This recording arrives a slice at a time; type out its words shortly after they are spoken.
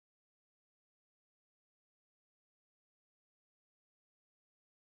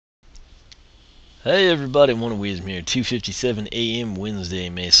Hey everybody, One of Wisdom here, 2:57 a.m. Wednesday,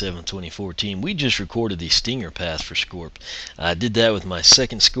 May 7th, 2014. We just recorded the Stinger path for Scorp. I did that with my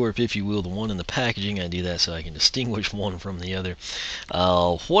second Scorp, if you will, the one in the packaging. I do that so I can distinguish one from the other.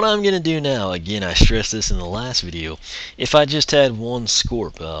 What I'm going to do now, again, I stressed this in the last video, if I just had one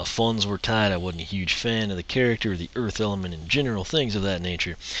Scorp, funds were tight, I wasn't a huge fan of the character, the earth element in general, things of that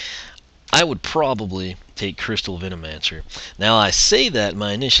nature, I would probably take Crystal Venomancer. Now I say that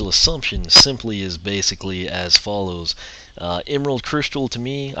my initial assumption simply is basically as follows. Emerald Crystal, to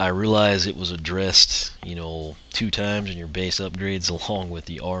me, I realize it was addressed, 2 times in your base upgrades along with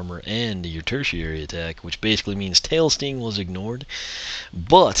the armor and your tertiary attack, which basically means Tail Sting was ignored.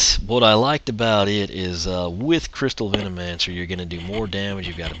 But what I liked about it is with Crystal Venomancer, you're going to do more damage,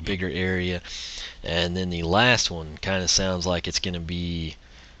 you've got a bigger area, and then the last one kind of sounds like it's going to be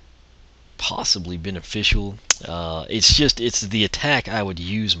possibly beneficial. It's the attack I would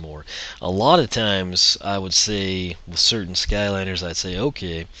use more. A lot of times I would say with certain Skylanders, I'd say,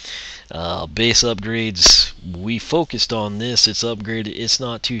 okay, base upgrades, we focused on this, it's upgraded, it's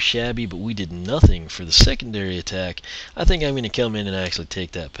not too shabby, but we did nothing for the secondary attack. I think I'm going to come in and actually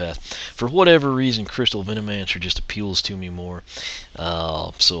take that path. For whatever reason, Crystal Venomancer just appeals to me more.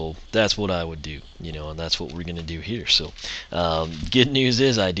 So that's what I would do, and that's what we're going to do here. So good news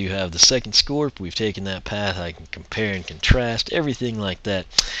is I do have the second Scorp. We've taken that path. I can compare and contrast, everything like that.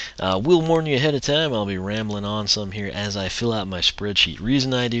 We'll warn you ahead of time. I'll be rambling on some here as I fill out my spreadsheet.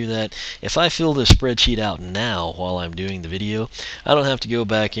 Reason I do that, if I fill the spreadsheet out now while I'm doing the video, I don't have to go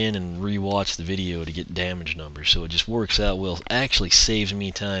back in and re-watch the video to get damage numbers, so it just works out well. Actually saves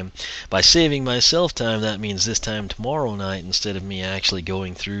me time. By saving myself time, that means this time tomorrow night, instead of me actually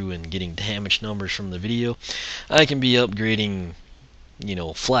going through and getting damage numbers from the video, I can be upgrading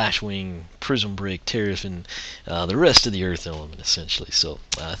Flashwing, Prism Break, Terrapin, the rest of the Earth element, essentially. So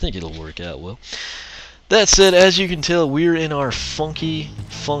I think it'll work out well. That said, as you can tell, we're in our funky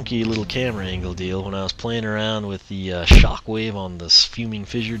little camera angle deal. When I was playing around with the shockwave on this fuming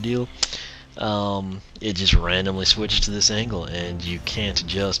fissure deal, it just randomly switched to this angle, and you can't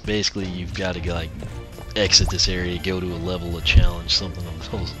adjust. Basically, you've got to go, exit this area, go to a level of challenge, something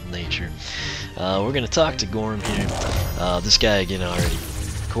of those nature. We're going to talk to Gorm here. This guy, again, already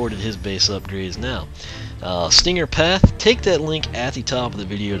recorded his base upgrades. Now, Stinger Path, take that link at the top of the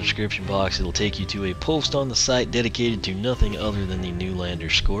video description box. It'll take you to a post on the site dedicated to nothing other than the new Lander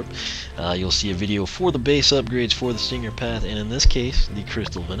Scorp. You'll see a video for the base upgrades for the Stinger Path, and in this case, the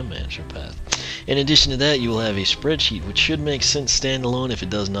Crystal Venomancer Path. In addition to that, you will have a spreadsheet, which should make sense standalone. If it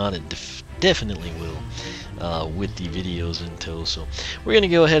does not, it definitely will, with the videos in tow. So we're going to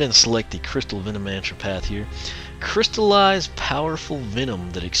go ahead and select the Crystal Venomancer path here. Crystallized powerful venom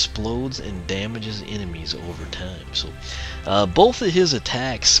that explodes and damages enemies over time. So both of his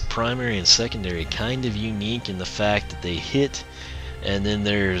attacks, primary and secondary, kind of unique in the fact that they hit, and then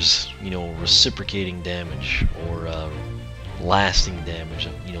there's reciprocating damage or lasting damage,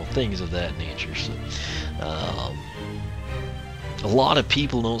 things of that nature. So a lot of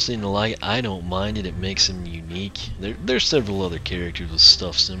people don't seem to like it. I don't mind it. It makes him unique. There's several other characters with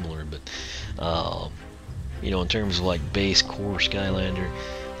stuff similar, but in terms of base core Skylander,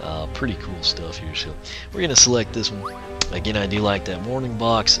 pretty cool stuff here. So we're gonna select this one. Again, I do like that warning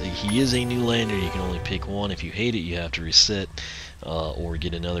box. He is a new lander. You can only pick one. If you hate it, you have to reset or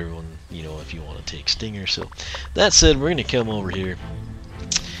get another one. If you want to take Stinger. So that said, we're gonna come over here.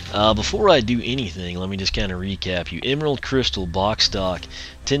 Before I do anything, let me just kind of recap you. Emerald Crystal, box stock,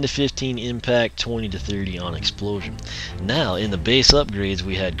 10 to 15 impact, 20 to 30 on explosion. Now, in the base upgrades,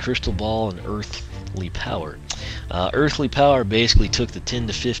 we had Crystal Ball and Earthly Power. Earthly Power basically took the 10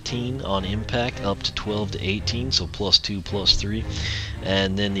 to 15 on impact up to 12 to 18, so +2, +3.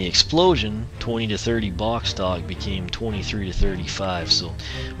 And then the explosion, 20 to 30 box stock, became 23 to 35. So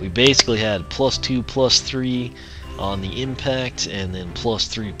we basically had +2, +3 on the impact, and then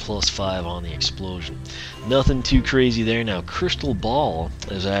 +3, +5 on the explosion. Nothing too crazy there. Now, Crystal Ball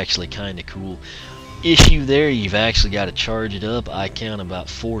is actually kind of cool. Issue there, you've actually got to charge it up. I count about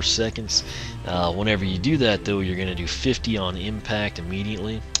 4 seconds. Whenever you do that, though, you're going to do 50 on impact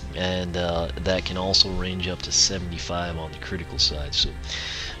immediately, and that can also range up to 75 on the critical side. So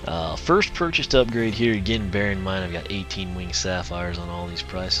first purchased upgrade here, again, bear in mind I've got 18 wing sapphires on all these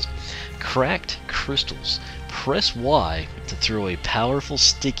prices. Cracked crystals. Press Y to throw a powerful,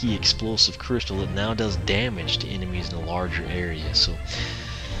 sticky, explosive crystal that now does damage to enemies in a larger area. So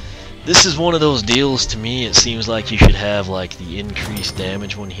this is one of those deals. To me, it seems like you should have the increased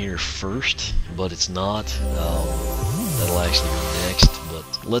damage one here first, but it's not. That'll actually be next. But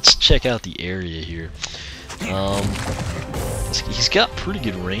let's check out the area here. He's got pretty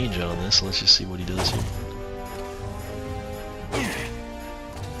good range on this, so let's just see what he does here.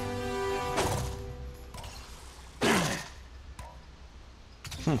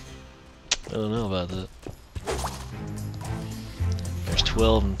 I don't know about that. There's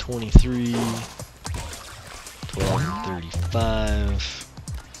 12 and 23, 12 and 35.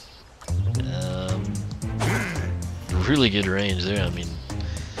 Really good range there. I mean,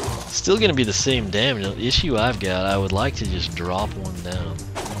 still going to be the same damage. The issue I've got, I would like to just drop one down.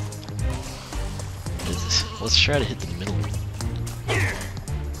 Let's try to hit the middle.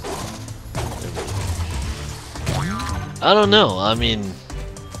 I don't know. I mean,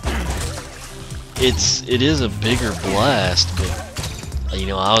 it is a bigger blast, but you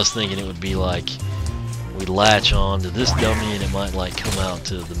know, I was thinking it would be like we latch on to this dummy and it might like come out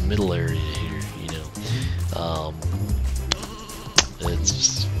to the middle area here. You know,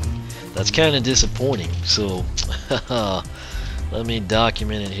 that's kind of disappointing. So let me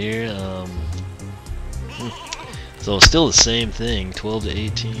document it here. So still the same thing, 12 to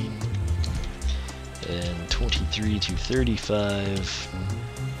 18 and 23 to 35.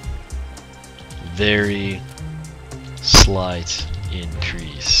 Very slight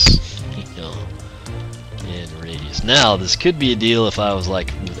increase, you know, in radius. Now this could be a deal if I was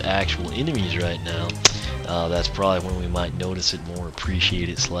like with actual enemies right now. That's probably when we might notice it more, appreciate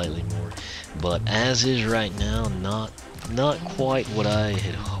it slightly more. But as is right now, not quite what I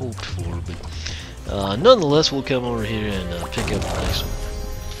had hoped for. But nonetheless, we'll come over here and pick up the next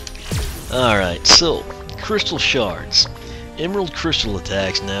one. Alright, so crystal shards. Emerald crystal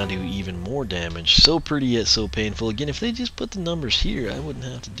attacks now do even more damage. So pretty yet so painful. Again, if they just put the numbers here, I wouldn't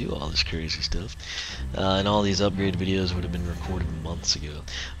have to do all this crazy stuff. And all these upgrade videos would have been recorded months ago.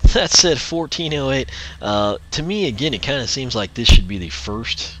 That said, 1408. To me, again, it kind of seems like this should be the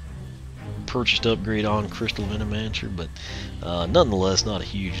first purchased upgrade on Crystal Venomancer, but nonetheless, not a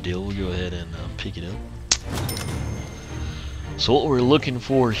huge deal. We'll go ahead and pick it up. So what we're looking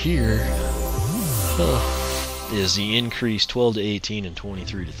for here is the increase 12 to 18 and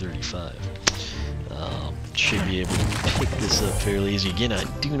 23 to 35. Should be able to pick this up fairly easy. Again, I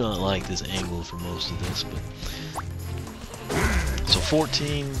do not like this angle for most of this, but so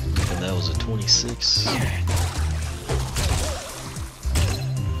 14, and that was a 26. I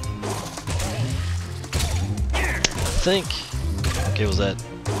think, okay, was that,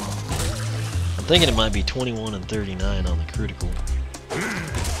 I'm thinking it might be 21 and 39 on the critical.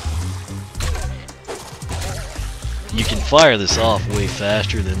 You can fire this off way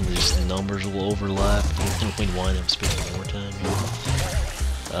faster than just the numbers will overlap and we'd wind up spending more time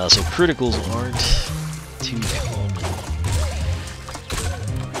here. So criticals aren't too common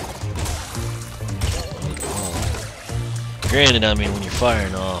at all. Granted, I mean, when you're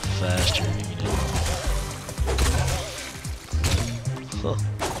firing off faster, you know.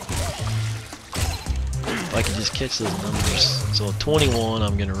 If I could just catch those numbers. So 21,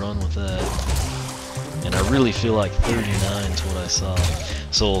 I'm gonna run with that. And I really feel like 39 is what I saw.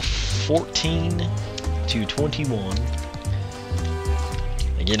 So 14 to 21.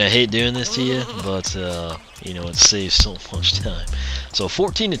 Again, I hate doing this to you, but you know, it saves so much time. So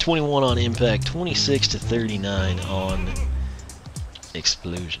 14 to 21 on impact, 26 to 39 on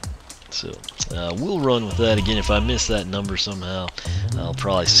explosion. So we'll run with that. Again, if I miss that number somehow, I'll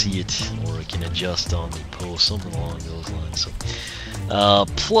probably see it, or I can adjust on the post, something along those lines. So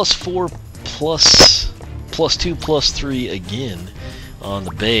 +4 +2 +3 again on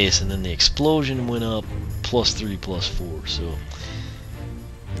the base, and then the explosion went up +3 +4. So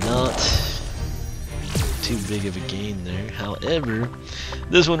not too big of a gain there. However,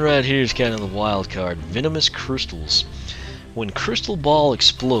 this one right here is kind of the wild card. Venomous crystals. When crystal ball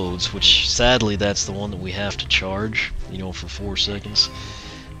explodes, which sadly that's the one that we have to charge, you know, for 4 seconds,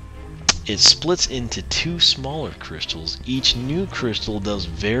 it splits into 2 smaller crystals. Each new crystal does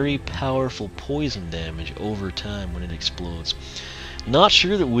very powerful poison damage over time when it explodes. Not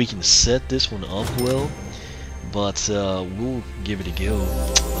sure that we can set this one up well, but we'll give it a go.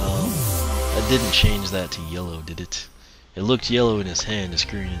 I didn't change that to yellow, did it? It looked yellow in his hand, the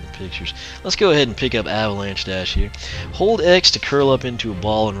screen in the pictures. Let's go ahead and pick up Avalanche Dash here. Hold X to curl up into a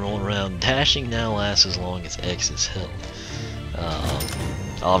ball and roll around. Dashing now lasts as long as X is held.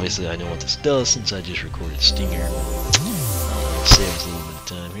 Obviously I know what this does since I just recorded Stinger. It saves a little bit of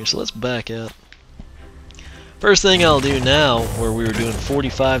time here, so let's back up. First thing I'll do now, where we were doing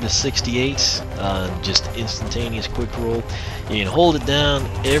 45 to 68, just instantaneous quick roll. You can hold it down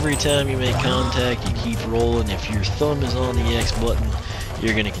every time you make contact, you keep rolling. If your thumb is on the X button,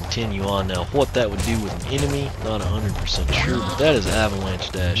 you're going to continue on. Now what that would do with an enemy, not 100% sure, but that is Avalanche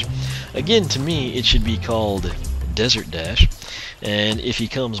Dash. Again, to me, it should be called Desert Dash. And if he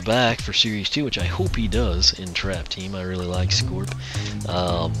comes back for Series 2, which I hope he does in Trap Team, I really like Scorp.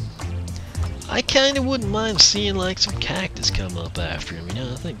 I kind of wouldn't mind seeing like some cactus come up after him. You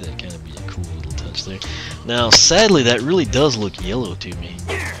know, I think that kind of be a cool little touch there. Now, sadly, that really does look yellow to me.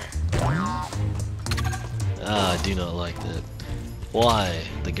 I do not like that. Why?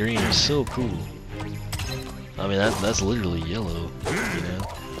 The green is so cool. I mean, that's literally yellow, you know.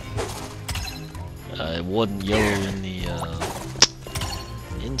 It wasn't yellow in the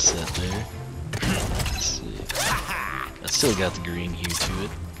inset there. Let's see. I still got the green hue to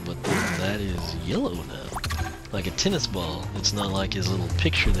it, but then that is yellow now. Like a tennis ball. It's not like his little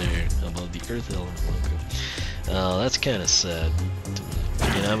picture there above the Earth element logo. That's kind of sad.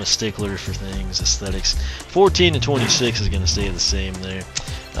 Again, I'm a stickler for things, aesthetics. 14 to 26 is going to stay the same there.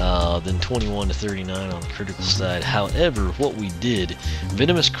 Then 21 to 39 on the critical side. However, what we did,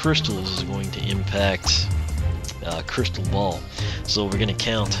 Venomous Crystals is going to impact Crystal Ball. So we're going to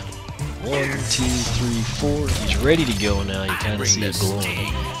count 1, 2, 3, 4. He's ready to go now. You kind of see it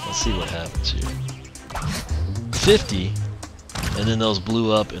glowing. Let's see what happens here. 50, and then those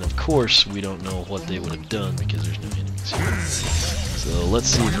blew up, and of course we don't know what they would have done because there's no enemies here. So let's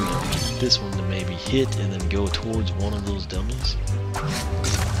see if we can get this one to maybe hit and then go towards one of those dummies.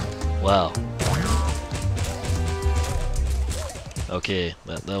 Wow. Okay,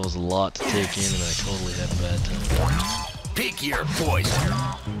 that was a lot to take in, and I totally had a bad time. Pick your poison.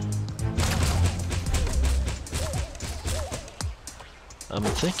 I'm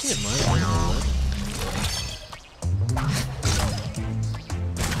thinking it might be 11.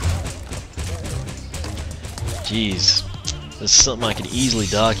 Jeez, this is something I could easily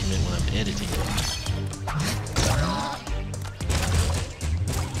document when I'm editing.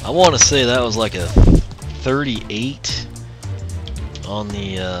 I want to say that was like a 38 on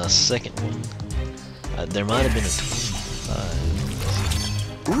the second one. There might have been a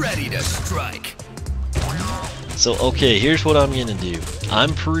 25. Ready to strike. So, okay, here's what I'm gonna do.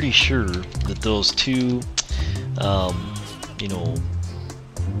 I'm pretty sure that those two, you know,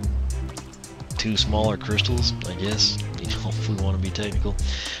 two smaller crystals, I guess, you know, if we want to be technical,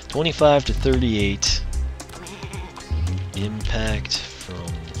 25 to 38 impact from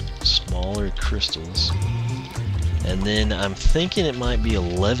smaller crystals, and then I'm thinking it might be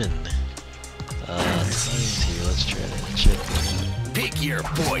 11 times here. Let's try to check that out. Pick your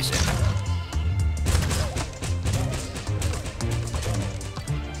poison.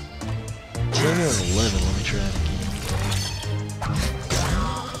 10 or 11, let me try it again.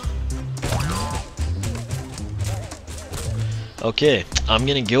 Okay, I'm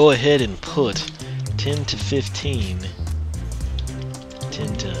gonna go ahead and put 10 to 15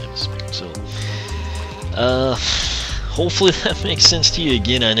 10 times. So, hopefully that makes sense to you.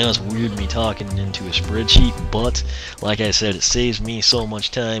 Again, I know it's weird me talking into a spreadsheet, but like I said, it saves me so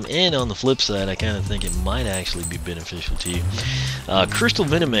much time, and on the flip side, I kind of think it might actually be beneficial to you. Crystal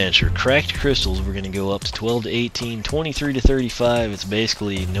Venomancer, cracked crystals, we're going to go up to 12 to 18, 23 to 35, it's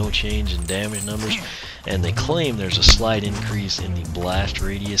basically no change in damage numbers, and they claim there's a slight increase in the blast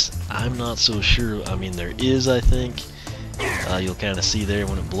radius. I'm not so sure. I mean, there is, I think. You'll kind of see there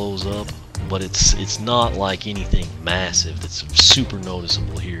when it blows up, but it's not like anything massive that's super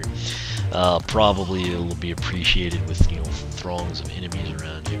noticeable here. Probably it'll be appreciated with, you know, throngs of enemies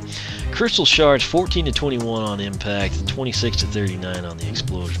around you. Crystal shards 14 to 21 on impact, 26 to 39 on the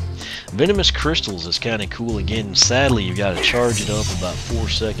explosion. Venomous crystals is kind of cool. Again, sadly you got to charge it up about 4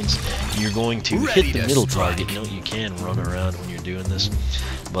 seconds. You're going to hit the middle target. You know, you can run around when you're doing this,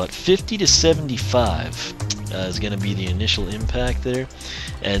 but 50 to 75 is going to be the initial impact there,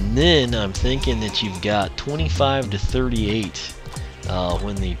 and then I'm thinking that you've got 25 to 38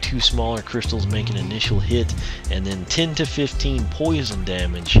 when the two smaller crystals make an initial hit, and then 10 to 15 poison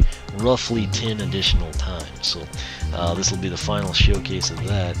damage roughly 10 additional times. So this will be the final showcase of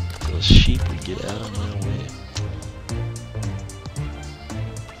that. Those sheep would get out of my way.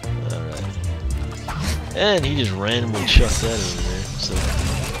 Alright, and he just randomly chucked that over there, so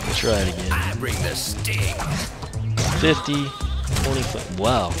we'll try it again. I bring the sting. 50, 25,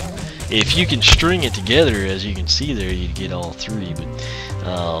 wow. If you can string it together, as you can see there, you'd get all three, but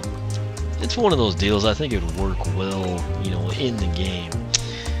it's one of those deals. I think it would work well, you know, in the game.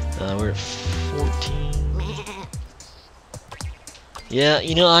 We're at 14. Yeah,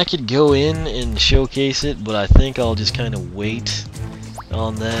 you know, I could go in and showcase it, but I think I'll just kind of wait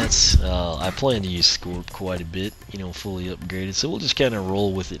on that. I plan to use Scorp quite a bit, you know, fully upgraded, so we'll just kind of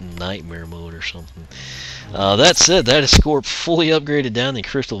roll with it in nightmare mode or something. That said, that is Scorp fully upgraded down the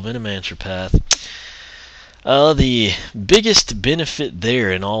Crystal Venomancer path. The biggest benefit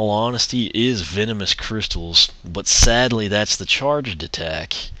there, in all honesty, is venomous crystals, but sadly that's the charged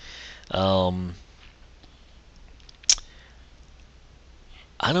attack. Um,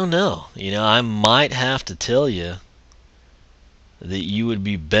 I don't know. I might have to tell you that you would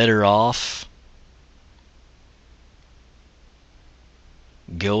be better off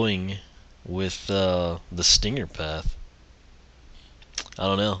going with the stinger path. I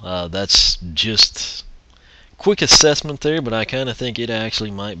don't know. That's just quick assessment there, but I kind of think it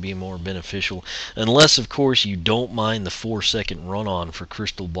actually might be more beneficial, unless of course you don't mind the 4-second run-on for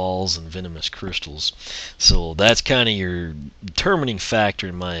crystal balls and venomous crystals. So that's kind of your determining factor,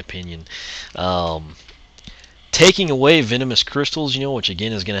 in my opinion. Taking away venomous crystals, which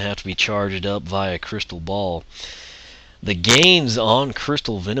again is going to have to be charged up via crystal ball, the gains on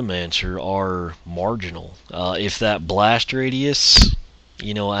Crystal Venomancer are marginal. If that blast radius,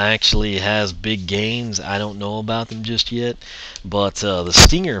 actually has big gains, I don't know about them just yet. But the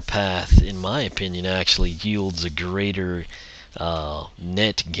Stinger path, in my opinion, actually yields a greater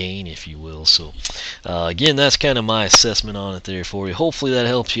net gain, if you will. So again, that's kind of my assessment on it there for you. Hopefully that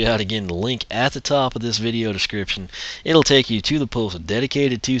helps you out. Again, the link at the top of this video description, it'll take you to the post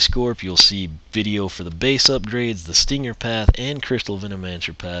dedicated to Scorp. You'll see video for the base upgrades, the Stinger path, and Crystal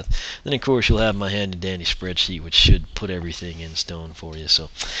Venomancer path. Then of course you'll have my handy dandy spreadsheet, which should put everything in stone for you. So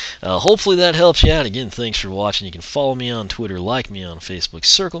hopefully that helps you out. Again, thanks for watching. You can follow me on Twitter, like me on Facebook,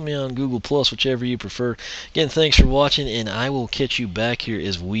 circle me on Google+, whichever you prefer. Again, thanks for watching, and I will catch you back here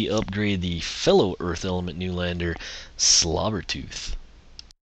as we upgrade the fellow Earth Element Newlander, Slobbertooth.